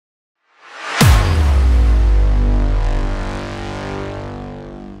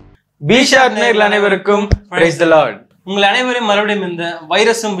BESHARP நேயர்கள் அனைவருக்கும் praise the Lord. உங்கள் அனைவரையும் மறுபடியும் இந்த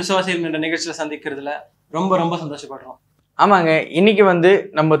வைரஸும் விசுவாசிகளும் என்ற நிகழ்ச்சியில சந்திக்கிறதுல ரொம்ப சந்தோஷப்படுறோம். ஆமாங்க, இன்னைக்கு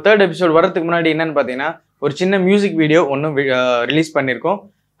நம்ம 3rd எபிசோட் வரதுக்கு முன்னாடி என்னன்னு பாத்தீங்கன்னா ஒரு சின்ன மியூசிக் வீடியோ ஒன்றும் ரிலீஸ் பண்ணியிருக்கோம்.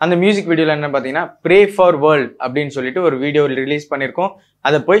 அந்த மியூசிக் வீடியோல என்ன பாத்தீங்கன்னா ப்ரே ஃபார் வேர்ல்ட் அப்படின்னு சொல்லிட்டு ஒரு வீடியோ ரிலீஸ் பண்ணியிருக்கோம்.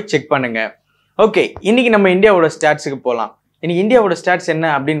 அதை போய் செக் பண்ணுங்க. ஓகே, இன்னைக்கு நம்ம இந்தியாவோட ஸ்டாட்ஸுக்கு போகலாம். இன்னைக்கு இந்தியாவோட ஸ்டாட்ஸ்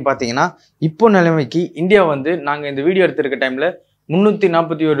என்ன அப்படின்னு பார்த்தீங்கன்னா, இப்போ நிலைமைக்கு இந்தியா நாங்கள் இந்த வீடியோ எடுத்திருக்க டைமில்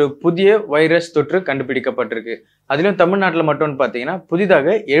 341 புதிய வைரஸ் தொற்று கண்டுபிடிக்கப்பட்டிருக்கு. அதிலும் தமிழ்நாட்டில் மட்டும்னு பார்த்தீங்கன்னா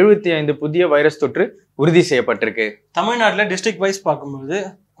புதிதாக 75 புதிய வைரஸ் தொற்று உறுதி செய்யப்பட்டிருக்கு. தமிழ்நாட்டில் டிஸ்ட்ரிக்ட் வைஸ் பார்க்கும்போது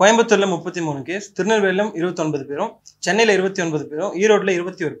கோயம்புத்தூர்ல 33 கேஸ், திருநெல்வேலியிலும் 29 பேரும், சென்னையில் 29 பேரும், ஈரோட்டில்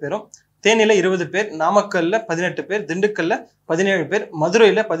 21 பேரும், தேனியில் 20 பேர், நாமக்கல்ல 18 பேர், திண்டுக்கல்ல 17 பேர்,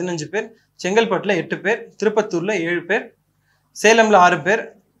 மதுரையில் 15 பேர், செங்கல்பட்டுல 8 பேர், திருப்பத்தூர்ல 7 பேர், சேலம்ல 6 பேர்,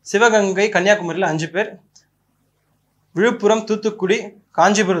 சிவகங்கை கன்னியாகுமரியில் 5 பேர், விழுப்புரம் தூத்துக்குடி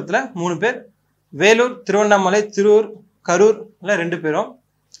காஞ்சிபுரத்துல 3 பேர், வேலூர் திருவண்ணாமலை திருவூர் கரூர்ல 2 பேரும்,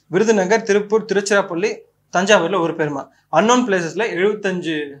 விருதுநகர் திருப்பூர் திருச்சிராப்பள்ளி தஞ்சாவூர்ல 1 பேருமா. அன்னோன் பிளேசஸ்ல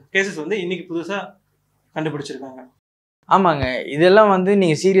 75 கேசஸ் இன்னைக்கு புதுசா கண்டுபிடிச்சிருக்காங்க. ஆமாங்க, இதெல்லாம்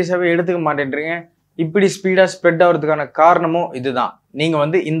நீங்க சீரியஸாவே எடுத்துக்க மாட்டேன்றீங்க. இப்படி ஸ்பீடா ஸ்ப்ரெட் ஆகிறதுக்கான காரணமும் இதுதான்.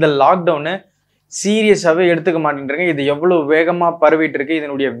 நீங்க இந்த லாக்டவுனை சீரியஸாவே எடுத்துக்க மாட்டேன்றீங்க. இது எவ்வளவு வேகமா பரவிட்டு இருக்கு,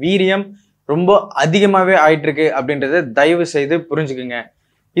 இதனுடைய வீரியம் ரொம்ப அதிகமாவே ஆயிட்டு இருக்கு அப்படின்றத தயவு செய்து புரிஞ்சுக்குங்க.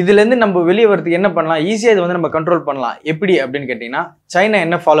 இதுல இருந்து நம்ம வெளியே வரதுக்கு என்ன பண்ணலாம், ஈஸியா இது நம்ம கண்ட்ரோல் பண்ணலாம். எப்படி அப்படின்னு கேட்டீங்கன்னா, சைனா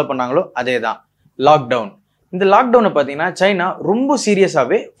என்ன ஃபாலோ பண்ணாங்களோ அதே தான், லாக்டவுன். இந்த லாக்டவுனை பார்த்தீங்கன்னா சைனா ரொம்ப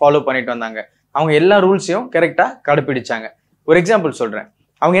சீரியஸாவே ஃபாலோ பண்ணிட்டு வந்தாங்க. அவங்க எல்லா ரூல்ஸையும் கரெக்டா கடைப்பிடிச்சாங்க. ஒரு எக்ஸாம்பிள் சொல்றேன்.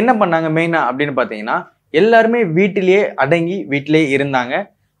 அவங்க என்ன பண்ணாங்க மெயினா அப்படின்னு பார்த்தீங்கன்னா, எல்லாருமே வீட்டிலேயே அடங்கி வீட்டிலேயே இருந்தாங்க.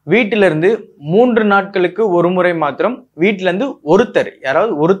 வீட்டில இருந்து 3 நாட்களுக்கு ஒரு முறை மாத்திரம் வீட்டில இருந்து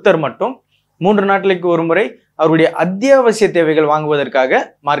யாராவது ஒருத்தர் மட்டும் 3 நாட்களுக்கு ஒரு முறை அவருடைய அத்தியாவசிய தேவைகள் வாங்குவதற்காக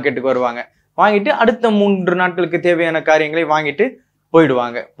மார்க்கெட்டுக்கு வருவாங்க. வாங்கிட்டு அடுத்த 3 நாட்களுக்கு தேவையான காரியங்களை வாங்கிட்டு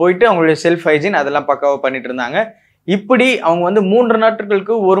போயிட்டு அவங்களுடைய செல்ஃப் ஹைஜீன் அதெல்லாம் பக்காவா பண்ணிட்டு இருந்தாங்க. இப்படி அவங்க 3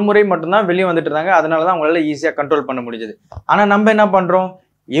 நாட்களுக்கு ஒரு முறை மட்டும்தான் வெளியே வந்துட்டு இருந்தாங்க. அதனாலதான் அவங்களால ஈஸியா கண்ட்ரோல் பண்ண முடிஞ்சது. ஆனா நம்ம என்ன பண்றோம்,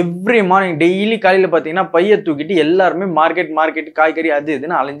 எவ்ரி மார்னிங் டெய்லி காலையில பாத்தீங்கன்னா பைய தூக்கிட்டு எல்லாருமே மார்க்கெட் காய்கறி அது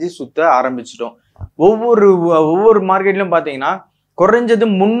இதுன்னு அலைஞ்சு சுத்த ஆரம்பிச்சிட்டோம். ஒவ்வொரு மார்க்கெட்லயும் பாத்தீங்கன்னா குறைஞ்சது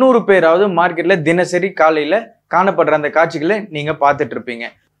 300 பேராவது மார்க்கெட்ல தினசரி காலையில காணப்படுற அந்த காட்சிகளை நீங்க பார்த்துட்டு இருப்பீங்க.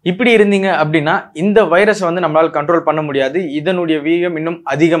 இப்படி இருந்தீங்க அப்படின்னா இந்த வைரஸ் நம்மளால கண்ட்ரோல் பண்ண முடியாது. இதனுடைய வீரியம் இன்னும்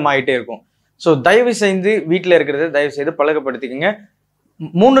அதிகமாயிட்டே இருக்கும். ஸோ தயவு செய்து வீட்டில் இருக்கிறத தயவு செய்து பழக்கப்படுத்திக்கங்க.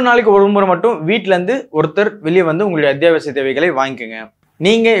 3 நாளைக்கு ஒரு முறை மட்டும் வீட்டில இருந்து ஒருத்தர் வெளியே உங்களுடைய அத்தியாவசிய தேவைகளை வாங்கிக்கோங்க.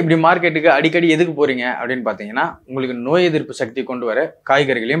 நீங்க இப்படி மார்க்கெட்டுக்கு அடிக்கடி எதுக்கு போறீங்க அப்படின்னு பாத்தீங்கன்னா, உங்களுக்கு நோய் எதிர்ப்பு சக்தி கொண்டு வர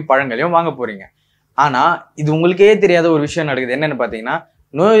காய்கறிகளையும் பழங்களையும் வாங்க போறீங்க. ஆனா இது உங்களுக்கே தெரியாத ஒரு விஷயம் நடக்குது. என்னன்னு பாத்தீங்கன்னா,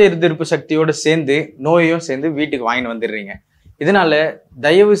 நோய் எதிர்ப்பு சக்தியோட சேர்ந்து நோயையும் சேர்ந்து வீட்டுக்கு வாங்கிட்டு வந்துடுறீங்க. இதனால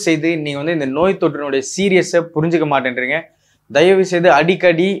தயவு செய்து நீங்க இந்த நோய் தொற்றினுடைய சீரியஸை புரிஞ்சுக்க மாட்டேன்றீங்க. தயவு செய்து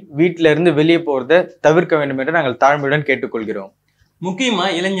அடிக்கடி வீட்டில இருந்து வெளியே போறதை தவிர்க்க வேண்டும் என்று நாங்கள் தாழ்மையுடன் கேட்டுக்கொள்கிறோம். முக்கியமா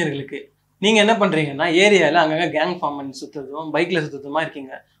இளைஞர்களுக்கு நீங்க என்ன பண்றீங்கன்னா, ஏரியால அங்கங்க கேங் ஃபார்ம் பண்ணி சுத்துறதும் பைக்ல சுத்துறதுமா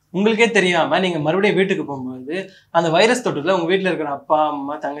இருக்கீங்க. உங்களுக்கே தெரியாம நீங்க மறுபடியும் வீட்டுக்கு போகும்போது அந்த வைரஸ் தொற்றுல உங்க வீட்டுல இருக்கிற அப்பா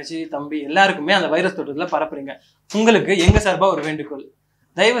அம்மா தங்கச்சி தம்பி எல்லாருக்குமே அந்த வைரஸ் தொற்றுல பரப்புறீங்க. உங்களுக்கு எங்க சார்பா ஒரு வேண்டுகோள்,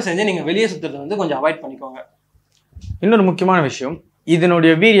 தயவு செஞ்சு நீங்க வெளியே சுத்துறதை கொஞ்சம் அவாய்ட் பண்ணிக்கோங்க. இன்னொரு முக்கியமான விஷயம்,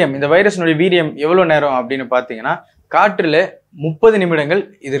 இதனுடைய வீரியம், இந்த வைரஸினுடைய வீரியம் எவ்வளவு நேரம் அப்படின்னு பாத்தீங்கன்னா, காற்றுல 30 நிமிடங்கள்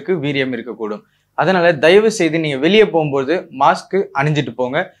இதற்கு வீரியம் இருக்கக்கூடும். அதனால தயவு செய்து நீங்க வெளியே போகும்போது மாஸ்க் அணிஞ்சிட்டு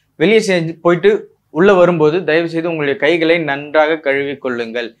போங்க. வெளியே போயிட்டு உள்ள வரும்போது தயவு செய்து உங்களுடைய கைகளை நன்றாக கழுவி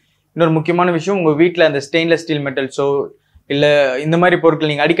கொள்ளுங்கள். இன்னொரு முக்கியமான விஷயம், உங்க வீட்டுல அந்த ஸ்டெயின்லெஸ் ஸ்டீல் மெட்டல்ஸோ இல்ல இந்த மாதிரி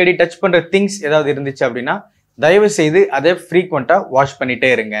பொருட்கள் நீங்க அடிக்கடி டச் பண்ற திங்ஸ் ஏதாவது இருந்துச்சு அப்படின்னா தயவு செய்து அதை ஃப்ரீக்வெண்டா வாஷ் பண்ணிட்டே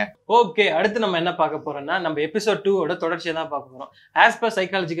இருங்க. ஓகே, அடுத்து நம்ம என்ன பார்க்க போறோம்னா, நம்ம எபிசோட் 2 தொடர்ச்சியை தான் பார்க்க போறோம். ஆஸ் பர்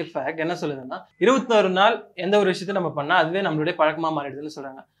சைக்காலஜிக்கல் ஃபேக்ட் என்ன சொல்லுதுன்னா, 21 நாள் எந்த ஒரு விஷயத்தை நம்ம பண்ணா அதுவே நம்மளுடைய பழக்கமா மாறிடுதுன்னு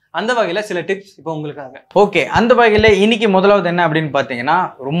சொல்றாங்க. அந்த வகையில சில டிப்ஸ் இப்போ உங்களுக்காக. ஓகே, அந்த வகையில இன்னைக்கு முதலாவது என்ன அப்படின்னு பாத்தீங்கன்னா,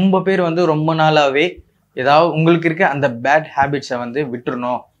 ரொம்ப பேர் ரொம்ப நாளாவே ஏதாவது உங்களுக்கு இருக்க அந்த பேட் ஹேபிட்ஸை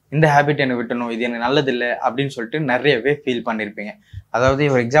விட்டுறணும், இந்த ஹேபிட் எனக்கு விட்டுணும், இது எனக்கு நல்லது இல்லை அப்படின்னு சொல்லிட்டு நிறையவே ஃபீல் பண்ணியிருப்பீங்க. அதாவது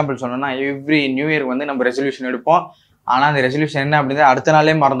ஒரு எக்ஸாம்பிள் சொன்னோம்னா, எவ்ரி நியூ இயருக்கு நம்ம ரெசல்யூஷன் எடுப்போம். ஆனால் அந்த ரெசல்யூஷன் என்ன அப்படின்னு அடுத்த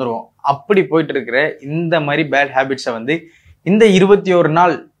நாளே மறந்துடுவோம். அப்படி போயிட்டு இருக்கிற இந்த மாதிரி பேட் ஹேபிட்ஸை இந்த 21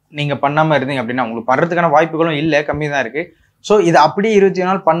 நாள் நீங்க பண்ணாம இருந்தீங்க அப்படின்னா, உங்களுக்கு பண்றதுக்கான வாய்ப்புகளும் இல்லை, கம்மி தான் இருக்கு. ஸோ இதை அப்படியே 21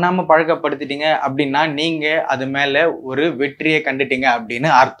 நாள் பண்ணாம பழக்கப்படுத்திட்டீங்க அப்படின்னா நீங்க அது மேல ஒரு வெற்றியை கண்டுட்டீங்க அப்படின்னு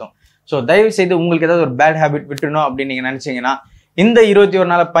அர்த்தம். ஸோ தயவு செய்து உங்களுக்கு ஏதாவது ஒரு பேட் ஹேபிட் விட்டுணும் அப்படின்னு நீங்க நினைச்சீங்கன்னா இந்த 21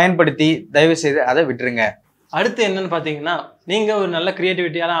 நாளை பயன்படுத்தி தயவு செய்து அதை விட்டுருங்க. அடுத்து என்னன்னு பாத்தீங்கன்னா, நீங்க ஒரு நல்ல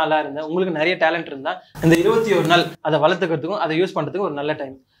கிரியேட்டிவிட்டியான ஆளா இருந்தா, உங்களுக்கு நிறைய டேலண்ட் இருந்தா, இந்த 21 நாள் அதை வளர்த்துக்கிறதுக்கும் அதை யூஸ் பண்றதுக்கும் ஒரு நல்ல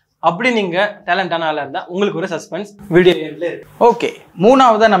டைம். அப்படி நீங்க டேலண்டான ஆளா இருந்தா உங்களுக்கு ஒரு சஸ்பென்ஸ் வீடியோ எண்ட்ல இருக்கு. ஓகே,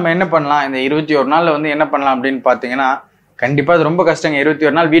 மூணாவதா நம்ம என்ன பண்ணலாம், இந்த 21 நாள்ல வந்து என்ன பண்ணலாம் அப்படின்னு பாத்தீங்கன்னா, கண்டிப்பா அது ரொம்ப கஷ்டங்க.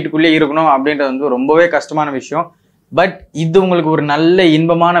 21 நாள் வீட்டுக்குள்ளேயே இருக்கணும் அப்படின்றது வந்து ரொம்பவே கஷ்டமான விஷயம். பட் இது உங்களுக்கு ஒரு நல்ல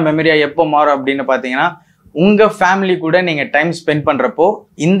இன்பமான மெமரியா எப்போ மாறும் அப்படின்னு பாத்தீங்கன்னா, உங்க ஃபேமிலி கூட நீங்க டைம் ஸ்பெண்ட் பண்றப்போ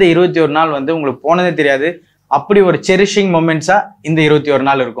இந்த 21 நாள் வந்து உங்களுக்கு போனதே தெரியாது. அப்படி ஒரு செரிஷிங் மொமெண்ட்ஸா இந்த 21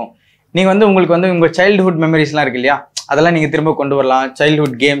 நாள் இருக்கும். நீங்க வந்து உங்களுக்கு வந்து உங்க சைல்டுஹுட் மெமரிஸ்லாம் இருக்கு இல்லையா, அதெல்லாம் நீங்க திரும்ப கொண்டு வரலாம்.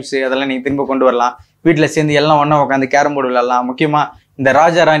 சைல்டுஹுட் கேம்ஸ் அதெல்லாம் நீங்க திரும்ப கொண்டு வரலாம். வீட்டுல சேர்ந்து எல்லாம் ஒண்ணா உட்காந்து கேரம் போர்டு விளையாடலாம். முக்கியமா இந்த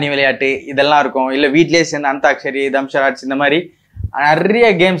ராஜா ராணி விளையாட்டு இதெல்லாம் இருக்கும். இல்ல வீட்லயே சேர்ந்து அந்தாக்ஷரி, தம்ஷராட்ஸ் இந்த மாதிரி நிறைய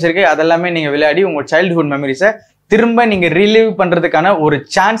கேம்ஸ் இருக்கு. அதெல்லாமே நீங்க விளையாடி உங்க சைல்டுஹுட் மெமரிஸை திரும்ப நீங்க ரிலீவ் பண்றதுக்கான ஒரு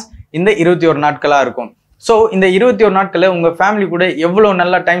சான்ஸ் இந்த 21 நாட்களா இருக்கும். ஸோ இந்த 21 நாட்களை உங்க ஃபேமிலி கூட எவ்வளவு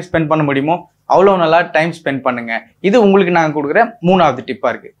நல்லா டைம் ஸ்பெண்ட் பண்ண முடியுமோ அவ்வளோ நல்லா டைம் ஸ்பெண்ட் பண்ணுங்க. இது உங்களுக்கு நாங்கள் கொடுக்குற மூணாவது டிப்பா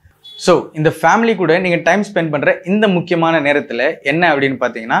இருக்கு. ஸோ இந்த ஃபேமிலி கூட நீங்க டைம் ஸ்பெண்ட் பண்ற இந்த முக்கியமான நேரத்துல என்ன அப்படின்னு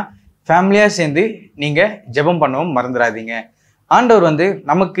பாத்தீங்கன்னா, ஃபேமிலியா சேர்ந்து நீங்க ஜெபம் பண்ணவும் மறந்துடாதீங்க. ஆண்டவர் வந்து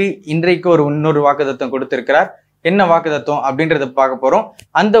நமக்கு இன்றைக்கு இன்னொரு வாக்குத்தத்தம் கொடுத்திருக்கிறார். என்ன வாக்குத்தத்தம் அப்படின்றத பார்க்க போறோம்.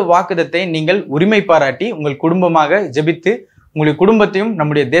 அந்த வாக்குத்தத்தை நீங்கள் உரிமை பாராட்டி உங்கள் குடும்பமாக ஜெபித்து உங்களுடைய குடும்பத்தையும்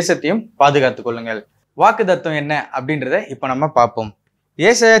நம்முடைய தேசத்தையும் பாதுகாத்துக் கொள்ளுங்கள். வாக்குத்தத்தம் என்ன அப்படின்றத இப்ப நம்ம பார்ப்போம்.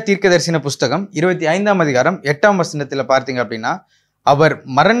 ஏசாயா தீர்க்கதரிசன புஸ்தகம் 25ஆம் அதிகாரம் 8ஆம் வசனத்துல பார்த்தீங்க அப்படின்னா, அவர்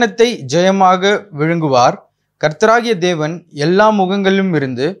மரணத்தை ஜெயமாக விழுங்குவார். கர்த்தராகிய தேவன் எல்லா முகங்களிலும்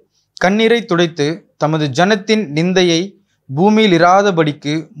இருந்து கண்ணீரை துடைத்து தமது ஜனத்தின் நிந்தையை பூமியில்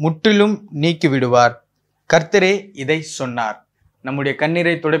இராதபடிக்கு முற்றிலும் நீக்கிவிடுவார். கர்த்தரே இதை சொன்னார். நம்முடைய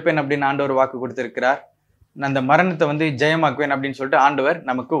கண்ணீரை துடைப்பேன் அப்படின்னு ஆண்டவர் வாக்கு கொடுத்திருக்கிறார். அந்த மரணத்தை வந்து ஜெயமாக்குவேன் அப்படின்னு சொல்லிட்டு ஆண்டவர்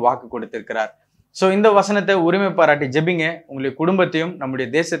நமக்கு வாக்கு கொடுத்திருக்கிறார். ஸோ இந்த வசனத்தை உரிமை பாராட்டி ஜெபிங்க. உங்களுடைய குடும்பத்தையும் நம்முடைய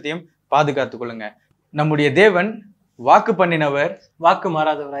தேசத்தையும் பாதுகாத்துக் கொள்ளுங்க. நம்முடைய தேவன் வாக்கு பண்ணினவர், வாக்கு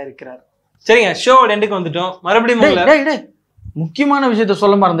மாறாதவராக இருக்கிறார். சரிங்க, ஷோவோட எண்டுக்கு வந்துட்டோம். மறுபடியும் முக்கியமான விஷயத்த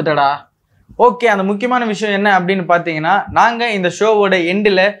சொல்ல மறந்துட்டடா. ஓகே, அந்த முக்கியமான விஷயம் என்ன அப்படின்னு பாத்தீங்கன்னா, நாங்க இந்த ஷோவோட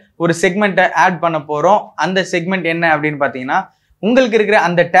எண்டில் ஒரு செக்மெண்ட்டை ஆட் பண்ண போறோம். அந்த செக்மெண்ட் என்ன அப்படின்னு பாத்தீங்கன்னா, உங்களுக்கு இருக்கிற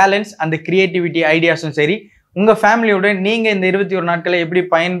அந்த டேலண்ட்ஸ், அந்த கிரியேட்டிவிட்டி, ஐடியாஸும் சரி, உங்க ஃபேமிலியோட நீங்க இந்த 21 நாட்களை எப்படி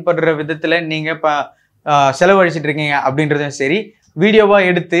பயன்படுற விதத்துல நீங்க செலவழிச்சிட்டு இருக்கீங்க அப்படின்றதும் சரி, வீடியோவா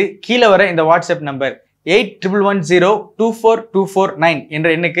எடுத்து கீழே வர இந்த வாட்ஸ்அப் நம்பர் 8110242449 என்ற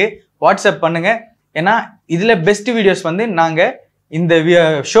எண்ணுக்கு வாட்ஸ்அப் பண்ணுங்க. ஏன்னா இதுல பெஸ்ட் வீடியோஸ் வந்து நாங்க இந்த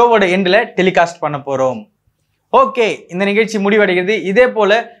ஷோவோட எண்ட்ல டெலிகாஸ்ட் பண்ண போறோம். ஓகே, இந்த நிகழ்ச்சி முடிவடைகிறது. இதே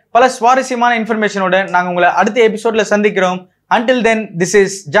போல பல சுவாரஸ்யமான இன்ஃபர்மேஷனோட நாங்க உங்களை அடுத்த எபிசோட்ல சந்திக்கிறோம். Until then, this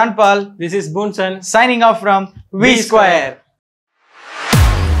is John Paul. This is Boonsan. Signing off from V Square.